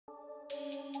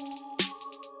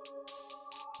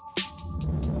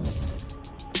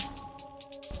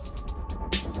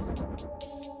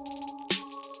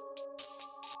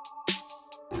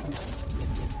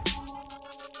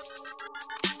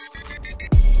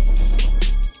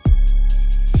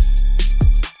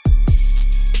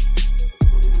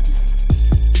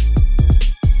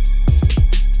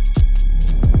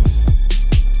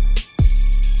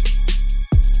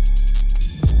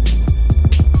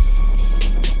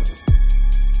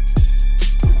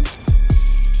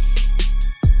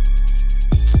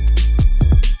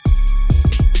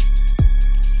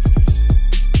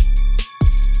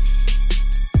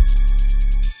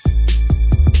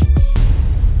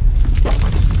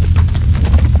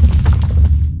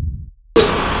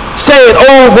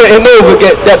saying over and over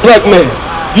again, that black man,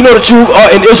 you know that you are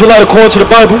an Israelite according to the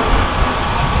Bible?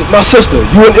 My sister,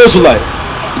 you an Israelite.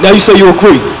 Now you say you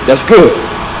agree. That's good.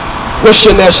 What's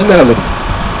your nationality?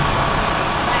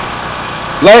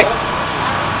 Black?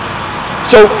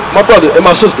 So, my brother and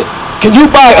my sister, can you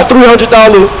buy a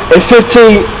 $315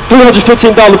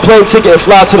 plane ticket and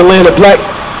fly to the land of black?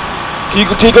 Can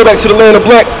you go back to the land of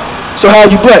black? So how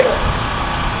are you black?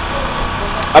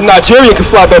 A Nigerian can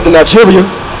fly back to Nigeria.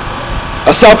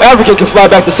 A South African can fly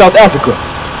back to South Africa.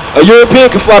 A European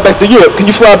can fly back to Europe. Can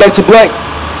you fly back to black?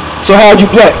 So how are you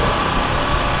black?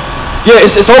 Yeah,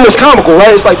 it's almost comical,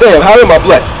 right? It's like, damn, how am I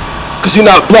black? Because you're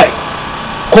not black.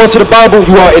 According to the Bible,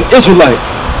 you are an Israelite.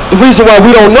 The reason why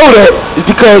we don't know that is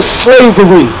because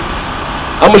slavery.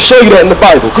 I'm going to show you that in the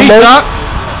Bible. Come on.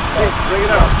 Bring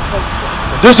it out.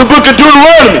 This is the book of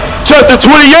Deuteronomy, chapter 28,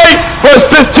 verse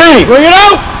 15. Bring it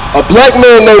out. A black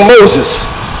man named Moses,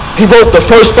 he wrote the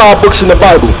first 5 books in the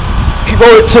Bible. He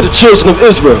wrote it to the children of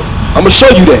Israel. I'm going to show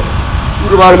you that.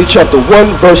 Deuteronomy chapter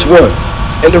 1, verse 1.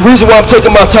 And the reason why I'm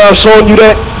taking my time showing you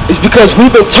that is because we've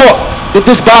been taught that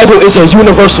this Bible is a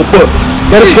universal book.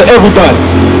 That is for everybody.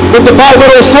 But the Bible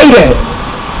don't say that.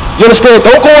 You understand?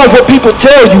 Don't go off what people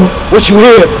tell you, what you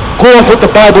hear. Go off what the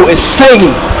Bible is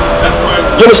saying.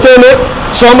 You understand that?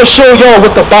 So I'm going to show y'all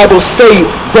what the Bible say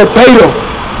verbatim.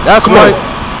 That's right.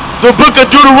 The book of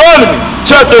Deuteronomy,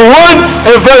 chapter 1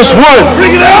 and verse 1.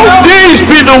 Bring it out. These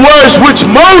be the words which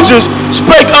Moses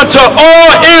spake unto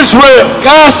all Israel.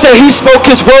 God said he spoke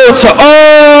his word to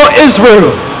all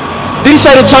Israel. Did he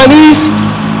say the Chinese?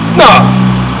 No.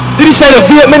 Did he say the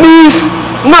Vietnamese?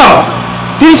 No.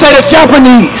 Did he say the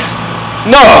Japanese?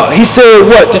 No. He said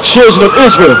what? The children of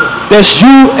Israel. That's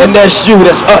you and that's you.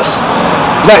 That's us.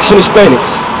 Blacks and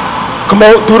Hispanics. Come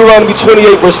on, Deuteronomy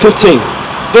 28, verse 15.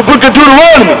 The book of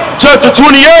Deuteronomy, chapter 28,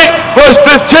 verse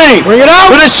 15. Bring it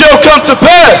out. But it shall come to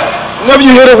pass. Whenever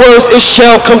you hear the words, it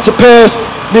shall come to pass,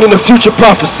 meaning a future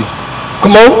prophecy.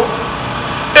 Come on.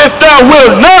 If thou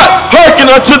wilt not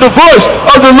hearken unto the voice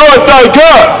of the Lord thy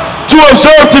God, to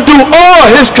observe to do all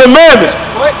his commandments.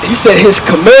 What? He said his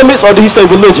commandments, or did he say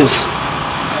religious?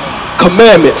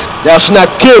 Commandments. Thou shalt not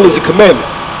kill is a commandment.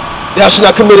 Thou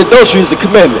shalt not commit adultery is a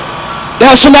commandment.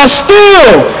 Thou shalt not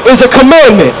steal is a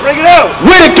commandment. Bring it out.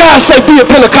 Where did God say be a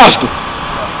Pentecostal?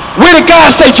 Where did God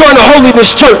say join the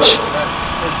Holiness Church?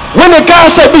 When did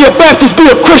God say be a Baptist, be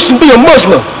a Christian, be a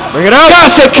Muslim? Bring it out. God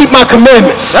said keep my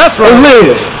commandments. That's right. And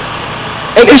live.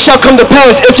 And it shall come to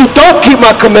pass if you don't keep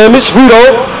my commandments, read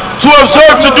on. To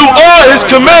observe to do all his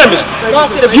commandments. God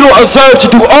said if you don't observe to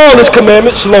do all his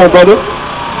commandments, shalom brother.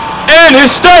 And his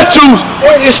statutes.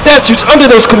 And his statutes under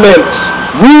those commandments.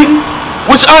 Read.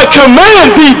 Which I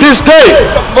command thee this day.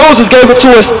 Moses gave it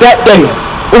to us that day.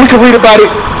 But we can read about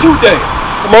it today.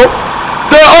 Come on.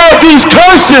 That all these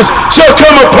curses shall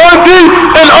come upon thee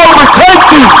and overtake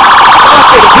thee. God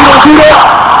said if we don't do that,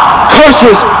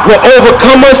 curses will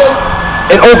overcome us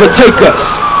and overtake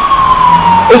us.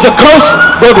 Is a curse,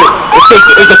 brother,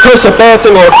 is a curse a bad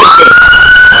thing or a good thing?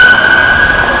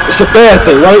 It's a bad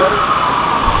thing, right?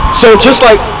 So just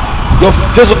like your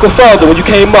physical father when you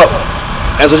came up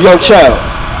as a young child,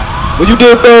 when you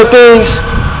did bad things,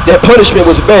 that punishment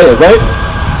was bad, right?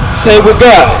 Same with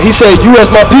God. He said, you as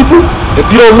my people, if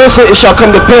you don't listen, it shall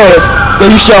come to pass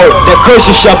that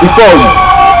curses shall befall you.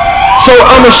 So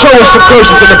I'm going to show us some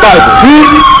curses in the Bible. Read.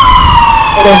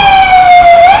 Hold on.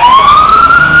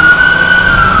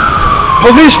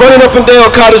 Police running up and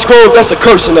down Cottage Grove, that's a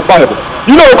curse in the Bible.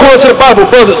 You know, according to the Bible,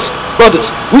 brothers,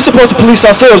 we're supposed to police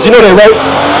ourselves. You know that, right?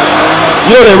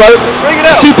 You know that, right? Bring it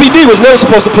out. CPD was never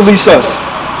supposed to police us.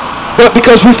 But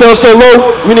because we fell so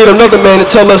low, we need another man to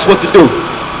tell us what to do.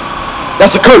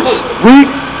 That's a curse. Read.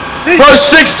 Verse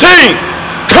 16.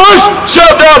 Cursed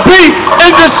shalt thou be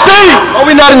in the city. Are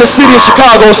we not in the city of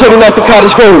Chicago, 79th and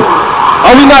Cottage Grove?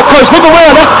 Are we not cursed? Look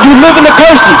around. You live in the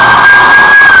curses.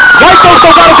 White folks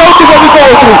don't gotta go through what we're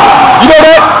going through. You know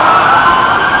that?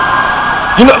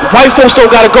 You know, white folks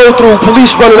don't gotta go through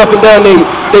police running up and down they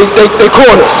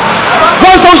corners.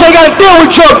 White folks ain't gotta deal with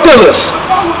drug dealers.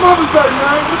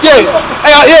 Yeah,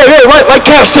 right. Like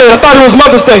Cap said, I thought it was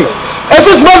Mother's Day. If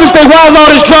it's Mother's Day, why is all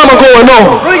this drama going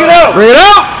on? Bring it out. Bring it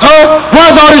out. Huh? Why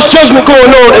is all this judgment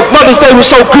going on if Mother's Day was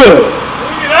so good?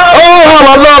 Oh, how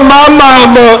I love my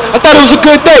mama. I thought it was a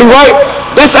good day, right?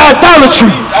 That's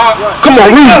idolatry. Come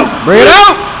on, read. Bring it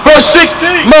out. Verse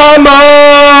 16. Mama.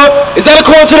 Is that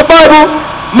according to the Bible?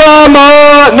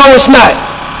 Mama. No, it's not.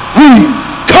 Read.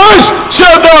 Cursed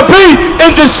shall thou be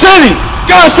in the city.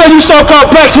 God said you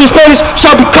so-called blacks and Hispanics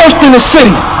shall be cursed in the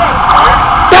city.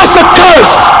 That's a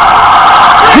curse.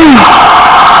 Read.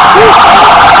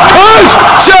 Cursed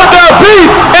shall thou be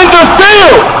in the field.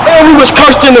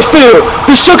 cursed in the field,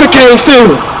 the sugarcane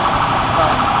field,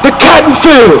 the cotton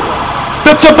field,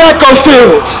 the tobacco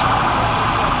fields,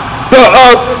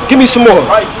 give me some more.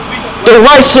 The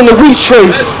rice and the wheat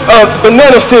trays,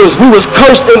 banana fields. We was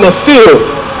cursed in the field.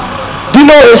 Do you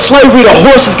know in slavery the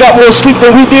horses got more sleep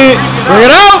than we did? Bring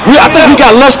it out. I think we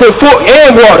got less than 4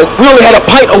 and water. We only had a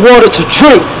pint of water to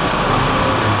drink.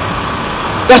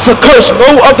 That's a curse. No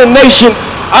other nation,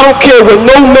 I don't care what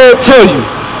no man tell you.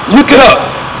 Look it up.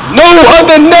 No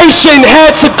other nation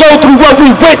had to go through what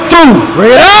we went through.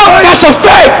 Bring it out. That's a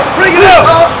fact. Bring it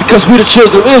out. Because we the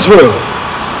children of Israel,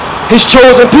 his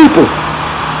chosen people.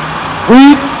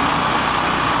 Read.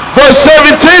 Verse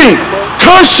 17.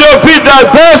 Cursed shall be thy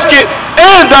basket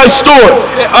and thy store.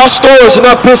 Our stores and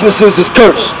our businesses is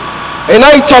cursed. And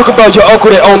I ain't talking about your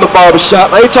uncle that owned the barber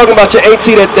shop. I ain't talking about your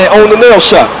auntie that owned the nail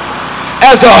shop.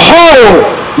 As a whole,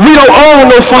 we don't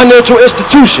own no financial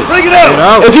institution. Bring it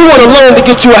out. If you want a loan to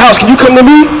get you a house, can you come to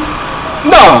me?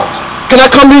 No. Can I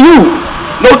come to you?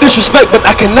 No disrespect, but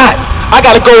I cannot. I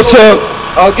gotta go to,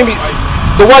 give me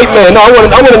the white man. No, I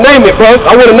wanna name it, bro.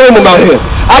 I wanna name him out here.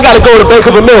 I gotta go to Bank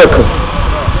of America.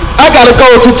 I gotta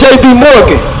go to J.B.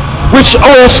 Morgan, which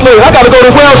owns slaves. I gotta go to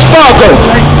Wells Fargo.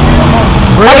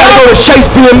 I gotta go to Chase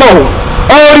BMO.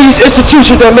 All these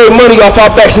institutions that made money off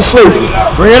our backs in slavery.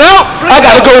 Bring it out. I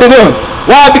gotta go to them.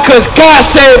 Why? Because God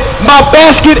said my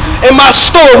basket and my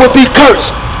store would be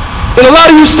cursed. And a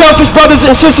lot of you selfish brothers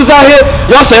and sisters out here,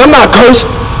 y'all say I'm not cursed.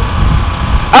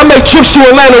 I make trips to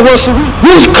Atlanta once a week.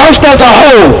 We're cursed as a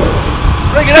whole.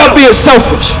 Stop being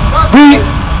selfish. Read.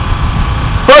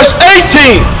 Verse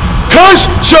 18. Cursed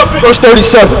shall be. Verse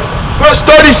 37. Verse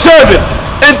 37.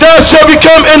 And thou shalt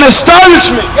become an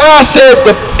astonishment. God said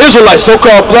the Israelites,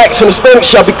 so-called blacks and Hispanics,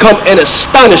 shall become an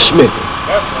astonishment.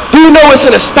 Do you know it's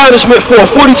an astonishment for a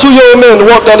 42-year-old man to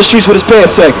walk down the streets with his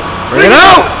pants sagging? Bring it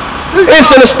out.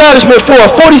 It's an astonishment for a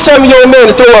 47-year-old man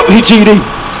to throw up his GED.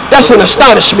 That's an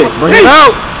astonishment. Bring it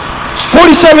out.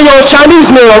 47-year-old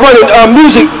Chinese men are running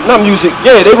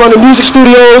they running music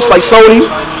studios like Sony.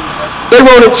 They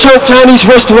running Chinese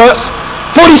restaurants.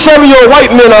 47-year-old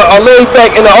white men are laid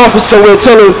back in the office somewhere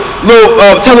telling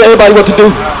everybody what to do,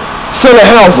 selling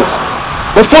houses.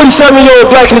 But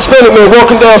 47-year-old black and Hispanic men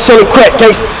walking down selling crack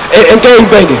and gang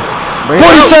banging.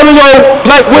 47-year-old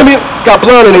black women got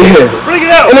blonde in their hair. Bring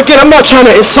it out. And again, I'm not trying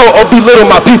to insult or belittle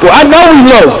my people. I know we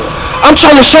low. I'm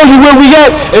trying to show you where we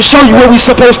at and show you where we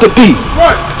supposed to be.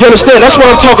 Right. You understand? That's why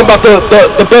I'm talking about the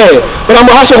bad. But I'm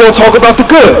also going to talk about the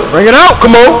good. Bring it out.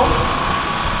 Come on.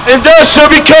 And thou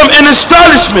shalt become an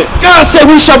astonishment. God said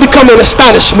we shall become an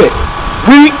astonishment.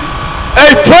 Read.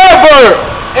 A proverb.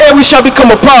 And we shall become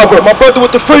a proverb. My brother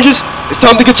with the fringes, it's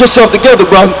time to get yourself together,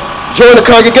 brother. Join the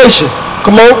congregation.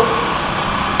 Come on.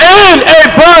 And a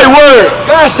byword.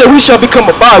 God said we shall become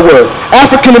a byword.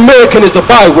 African American is the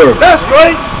byword. That's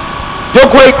right. Your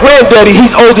great granddaddy,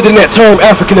 he's older than that term,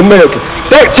 African American.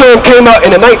 That term came out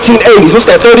in the 1980s. What's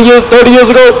that, 30 years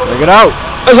ago? Bring it out.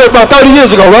 That's like about 30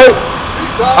 years ago, right?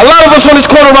 A lot of us on this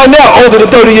corner right now older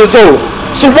than 30 years old.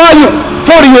 So why you,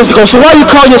 40 years ago, so why you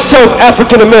call yourself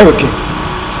African American?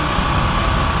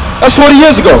 That's 40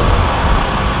 years ago.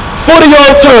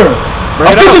 40-year-old term.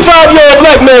 A 55-year-old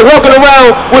black man walking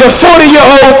around with a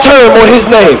 40-year-old term on his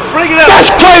name. Bring it out. That's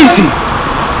crazy.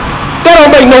 That don't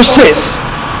make no sense.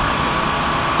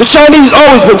 The Chinese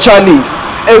always been Chinese.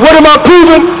 And what am I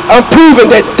proving? I'm proving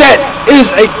that that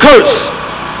is a curse.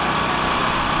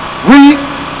 Read.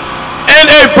 And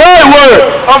a byword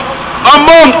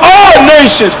among all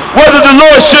nations, whether the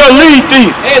Lord shall lead thee.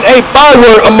 And a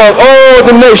byword among all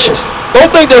the nations. Don't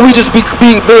think that we just be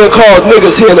being called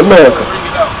niggas here in America.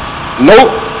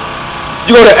 Nope.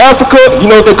 You go to Africa, you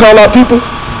know what they call our people?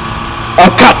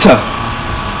 Akata.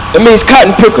 It means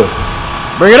cotton picker.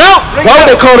 Bring it out. Why would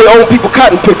they call their own people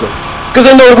cotton picker? Because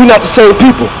they know that we're not the same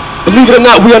people. Believe it or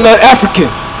not, we are not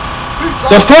African.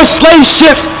 The first slave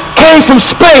ships came from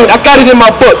Spain. I got it in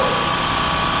my book.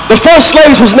 The first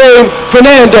slaves was named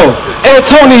Fernando,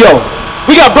 Antonio.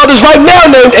 We got brothers right now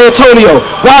named Antonio.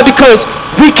 Why? Because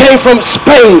we came from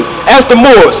Spain as the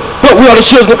Moors, but we are the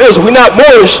children of Israel. We're not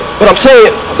Moorish, but I'm saying,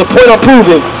 the point I'm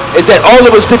proving is that all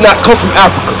of us did not come from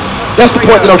Africa. That's the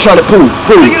point that I'm trying to prove.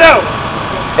 Bring it out.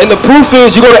 And the proof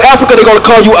is, you go to Africa, they're going to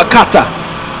call you Akata.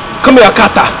 Come here,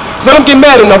 Akata. Let them get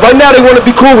mad enough. Right now, they want to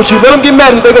be cool with you. Let them get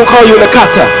mad enough, they're going to call you an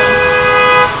Akata.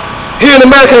 Here in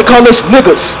America, they call us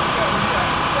niggas.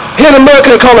 Here in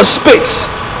America, they call us spics.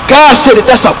 God said that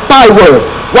that's a byword.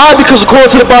 Why? Because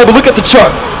according to the Bible, look at the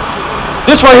chart.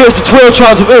 This right here is the 12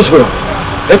 tribes of Israel.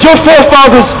 If your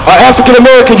forefathers are African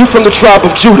American, you're from the tribe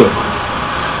of Judah.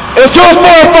 If your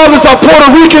forefathers are Puerto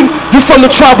Rican, you're from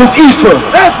the tribe of Ephraim.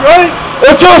 That's right.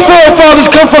 If your forefathers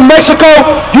come from Mexico,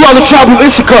 you are the tribe of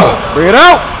Issachar. Bring it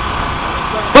out.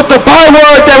 But the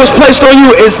byword that was placed on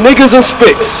you is niggas and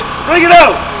spicks. Bring it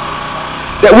out.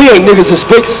 That we ain't niggas and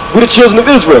spicks. We the children of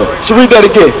Israel. So read that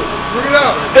again. Bring it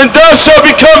out. And thou shalt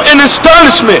become an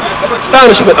astonishment.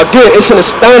 Astonishment. Again, it's an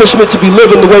astonishment to be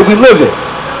living the way we live it.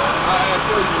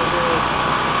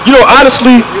 You know,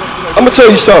 honestly, I'm going to tell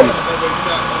you something.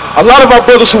 A lot of our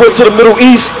brothers who went to the Middle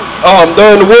East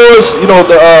during the wars, you know,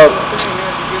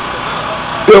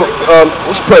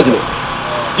 what's the president?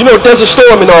 You know, Desert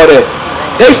Storm and all that.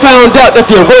 They found out that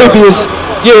the Arabians,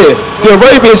 you know,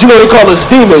 they call us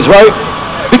demons, right?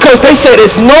 Because they said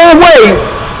there's no way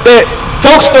that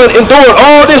folks gonna endure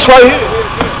all this right here.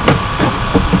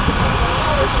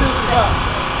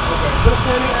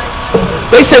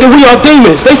 They said that we are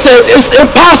demons. They said it's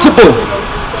impossible.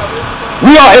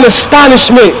 We are in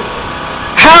astonishment.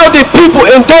 How did people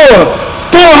endure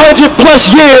 400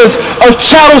 plus years of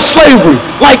chattel slavery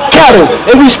like cattle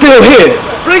and we still here?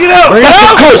 Bring it out. That's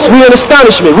a curse. We in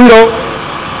astonishment. We don't.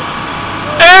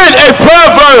 And a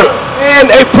proverb.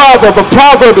 A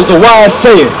proverb is a wise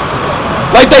saying.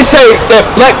 Like they say that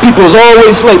black people is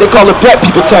always late. They call it black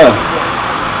people time.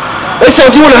 They say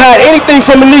if you want to hide anything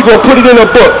from a Negro, put it in a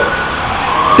book.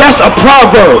 That's a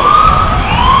proverb.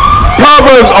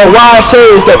 Proverbs are wise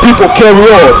sayings that people carry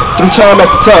on through time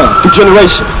after time, through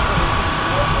generation.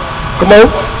 Come on.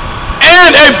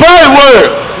 And a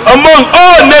byword among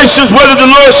all nations, whether the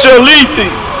Lord shall lead thee.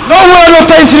 Nowhere on the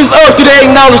face of this earth do they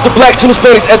acknowledge the blacks and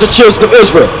Hispanics as the children of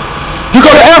Israel. You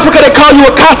go to Africa, they call you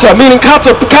a kata, meaning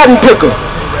kata, cotton picker.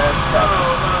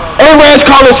 Arabs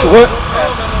call us what?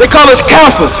 They call us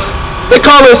kafirs. They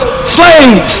call us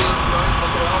slaves.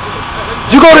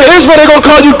 You go to Israel, they're gonna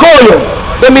call you goyim.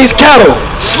 That means cattle,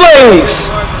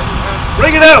 slaves.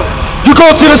 Bring it out. You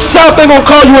go to the south, they're gonna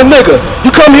call you a nigger.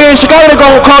 You come here in Chicago, they're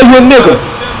gonna call you a nigger.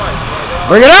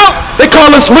 Bring it out. They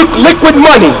call us liquid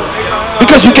money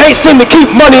because we can't seem to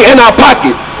keep money in our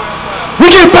pocket. We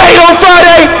get paid on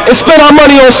Friday and spend our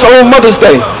money on Mother's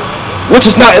Day, which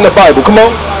is not in the Bible. Come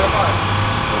on.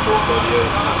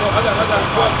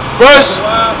 Verse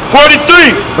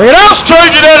 43. Bring it out.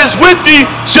 Stranger that is with thee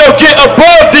shall get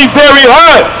above thee very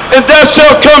high, and thou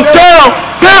shalt come down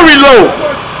very low.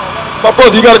 My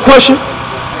brother, you got a question?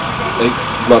 Hey,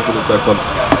 you might put it back on.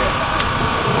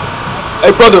 Hey,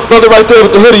 brother right there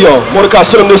with the hoodie on. Mordecai,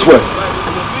 send him this way.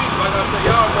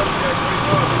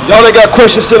 Y'all that got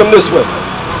questions, send them this way.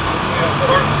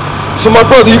 So my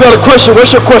brother, you got a question. What's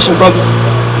your question, brother?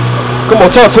 Come on,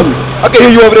 talk to me. I can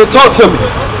hear you over there. Talk to me.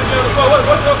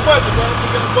 What's your question, bro?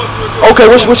 Okay,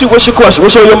 what's your question?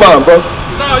 What's on your mind, bro?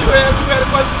 No, you had a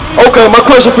question for me. Okay, my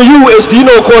question for you is, do you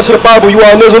know according to the Bible you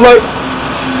are an Israelite?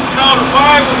 No, the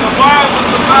Bible.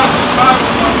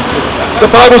 The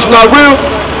Bible's not real?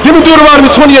 Give me Deuteronomy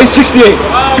 28:68.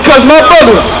 Because my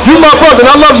brother, you my brother, and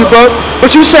I love you, bro.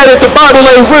 But you said that the Bible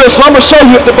ain't real, so I'm going to show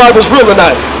you if the Bible's real or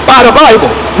not. By the Bible.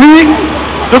 Read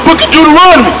The book of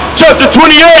Deuteronomy, chapter 28,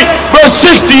 verse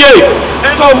 68.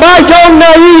 So my young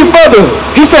naive brother,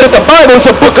 he said that the Bible is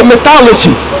a book of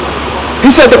mythology.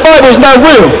 He said the Bible is not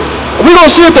real. We're going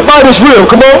to see if the Bible's real.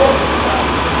 Come on.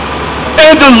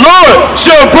 And the Lord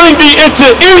shall bring thee into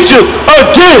Egypt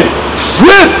again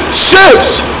with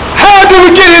ships. How do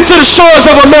we get into the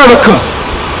shores of America,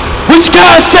 which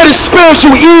God said is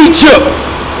spiritual Egypt?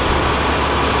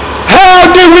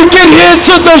 How did we get here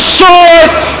to the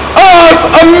shores of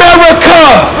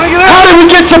America? How did we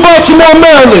get to Baltimore,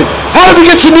 Maryland? How did we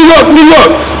get to New York, New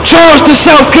York? Charleston,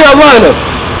 South Carolina?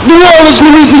 New Orleans,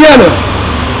 Louisiana?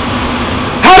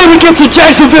 How did we get to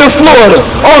Jacksonville, Florida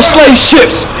on slave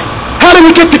ships? How did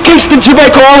we get to Kingston,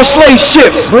 Jamaica on slave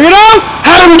ships? Bring it out.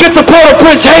 How did we get to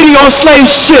Port-au-Prince, Haiti on slave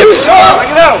ships?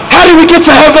 Bring it out. How did we get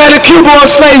to Havana, Cuba on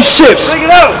slave ships? Bring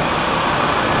it out.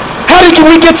 How did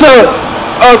we get to,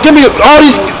 give me all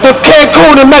these, the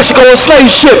Cancun in Mexico on slave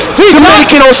ships?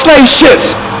 Dominican on slave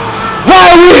ships? Why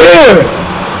are we here?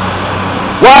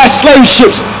 Why slave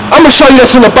ships? I'm going to show you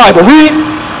this in the Bible. Read.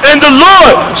 And the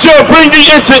Lord shall bring thee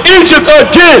into Egypt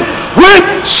again with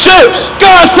ships.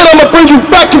 God said, I'm going to bring you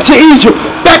back into Egypt,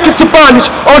 back into bondage,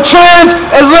 on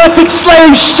transatlantic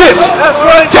slave ships. That's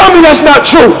right. Tell me that's not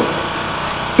true.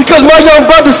 Because my young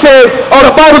brother said, oh,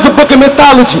 the Bible's a book of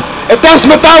mythology. If that's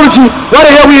mythology, why the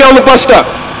hell we on the bus stop?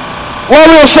 Why are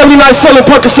we on 79 selling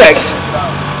Percocets?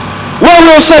 Why are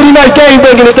we on 79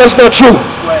 gangbanging if that's not true?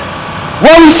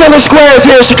 Why are we selling squares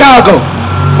here in Chicago?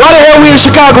 Why the hell we in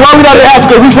Chicago? Why we not in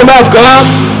Africa? We from Africa, huh?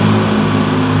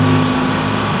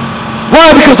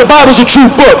 Why? Because the Bible's a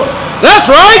true book. That's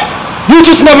right. You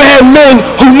just never had men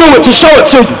who knew it to show it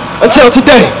to you until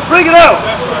today. Bring it out.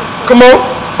 Come on.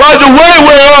 by the way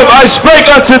whereof I spake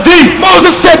unto thee.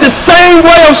 Moses said the same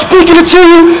way I'm speaking it to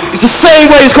you is the same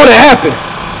way it's going to happen.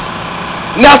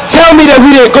 Now tell me that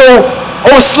we didn't go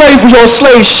on slavery on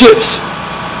slave ships.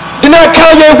 Did not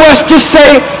Kanye West just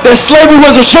say that slavery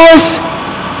was a choice?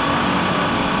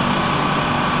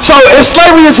 So if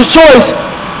slavery is a choice,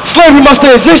 slavery must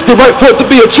have existed, right, for it to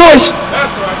be a choice.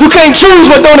 That's right. You can't choose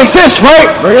what don't exist, right?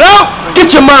 Bring it out.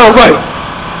 Get your mind right.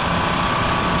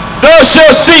 Thou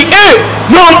shalt see it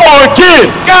no more again.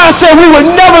 God said we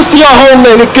would never see our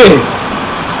homeland again.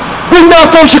 We're not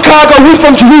from Chicago, we're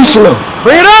from Jerusalem.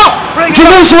 Bring it out.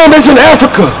 Jerusalem is in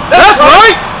Africa. That's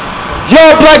right.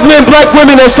 Y'all black men, black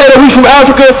women that say that we from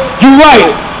Africa, you're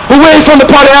right. But we ain't from the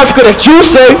part of Africa that you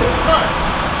say.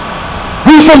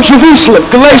 We from Jerusalem.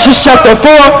 Galatians chapter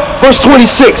 4, verse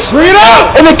 26. Bring it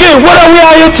out. And again, what are we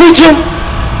out here teaching?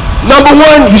 Number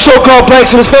one, you so-called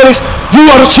blacks and Hispanics, you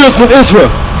are the children of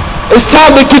Israel. It's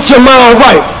time to get your mind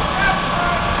right.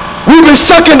 We've been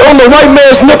sucking on the white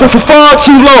man's nipple for far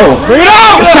too long. Bring it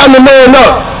out. It's time to man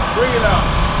up. Bring it out.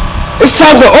 It's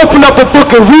time to open up a book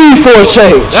and read for a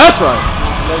change. That's right.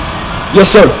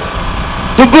 Yes, sir.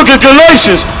 The book of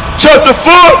Galatians, chapter 4,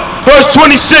 verse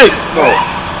 26.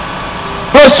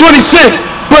 Verse 26.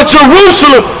 But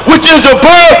Jerusalem, which is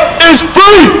above, is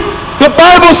free. The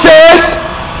Bible says,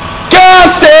 God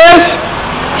says,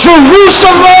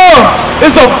 Jerusalem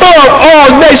is above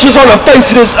all nations on the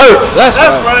face of this earth. That's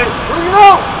right. Right. Bring it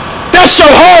out. That's your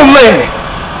homeland.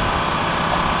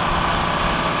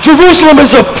 Jerusalem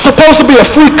is supposed to be a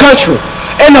free country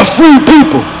and a free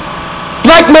people.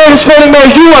 Black man, Hispanic man,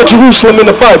 you are Jerusalem in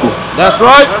the Bible. That's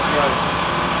right.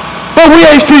 But we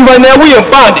ain't free right now. We in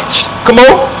bondage. Come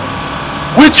on.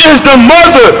 Which is the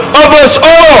mother of us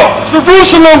all.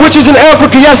 Jerusalem, which is in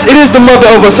Africa, yes, it is the mother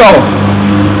of us all.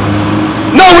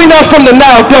 No, we're not from the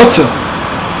Nile Delta.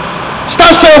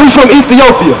 Stop saying we from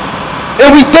Ethiopia.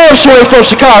 And we damn sure ain't from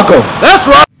Chicago. That's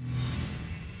right.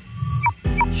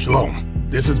 Shalom.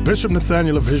 This is Bishop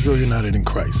Nathaniel of Israel United in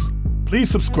Christ. Please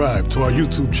subscribe to our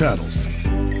YouTube channels.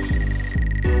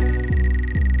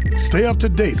 Stay up to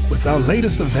date with our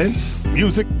latest events,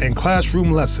 music, and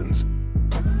classroom lessons.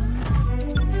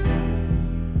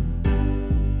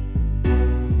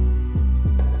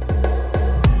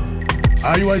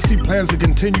 IUIC plans to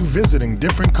continue visiting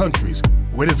different countries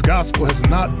where this gospel has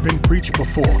not been preached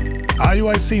before.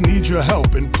 IUIC needs your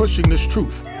help in pushing this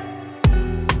truth.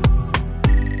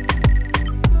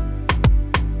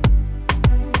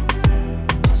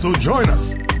 So join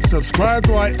us, subscribe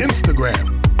to our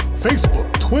Instagram, Facebook,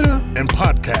 Twitter, and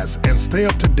podcasts, and stay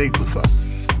up to date with us.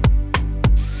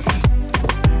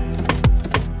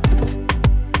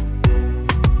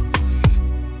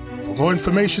 For more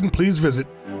information, please visit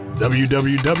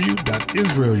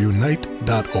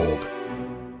www.israelunite.org.